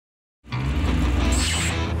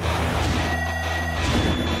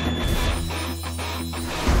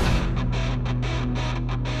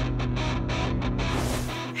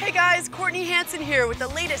Hansen here with the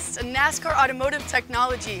latest in NASCAR automotive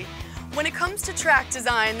technology. When it comes to track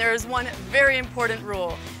design, there is one very important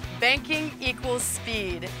rule. Banking equals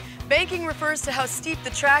speed. Banking refers to how steep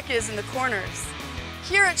the track is in the corners.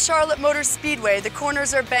 Here at Charlotte Motor Speedway, the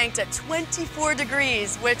corners are banked at 24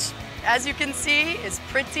 degrees, which, as you can see, is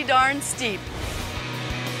pretty darn steep.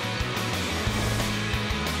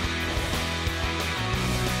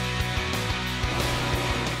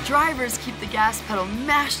 Drivers keep the gas pedal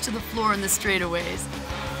mashed to the floor in the straightaways.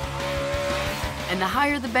 And the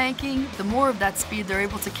higher the banking, the more of that speed they're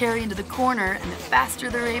able to carry into the corner, and the faster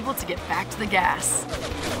they're able to get back to the gas.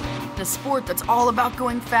 In a sport that's all about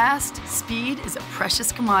going fast, speed is a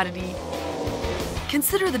precious commodity.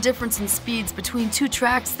 Consider the difference in speeds between two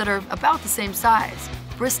tracks that are about the same size,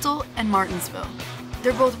 Bristol and Martinsville.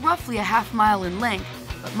 They're both roughly a half-mile in length,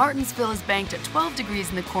 but Martinsville is banked at 12 degrees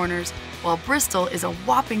in the corners, while Bristol is a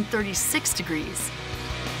whopping 36 degrees.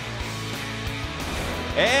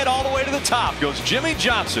 And all the way to the top goes Jimmie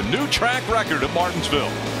Johnson, new track record at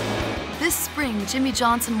Martinsville. This spring, Jimmie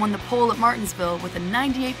Johnson won the pole at Martinsville with a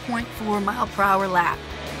 98.4 mile-per-hour lap.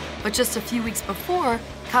 But just a few weeks before,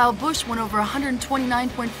 Kyle Busch went over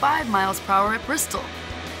 129.5 miles per hour at Bristol.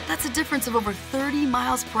 That's a difference of over 30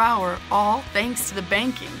 miles per hour, all thanks to the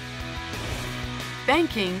banking.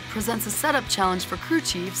 Banking presents a setup challenge for crew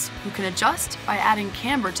chiefs who can adjust by adding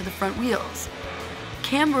camber to the front wheels.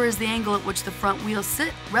 Camber is the angle at which the front wheels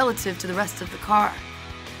sit relative to the rest of the car.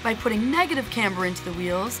 By putting negative camber into the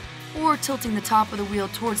wheels, or tilting the top of the wheel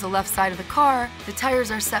towards the left side of the car, the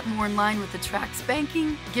tires are set more in line with the track's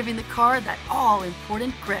banking, giving the car that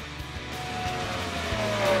all-important grip.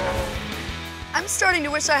 I'm starting to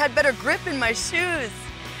wish I had better grip in my shoes.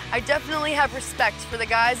 I definitely have respect for the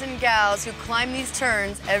guys and gals who climb these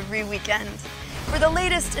turns every weekend. For the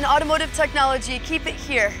latest in automotive technology, keep it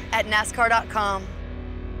here at NASCAR.com.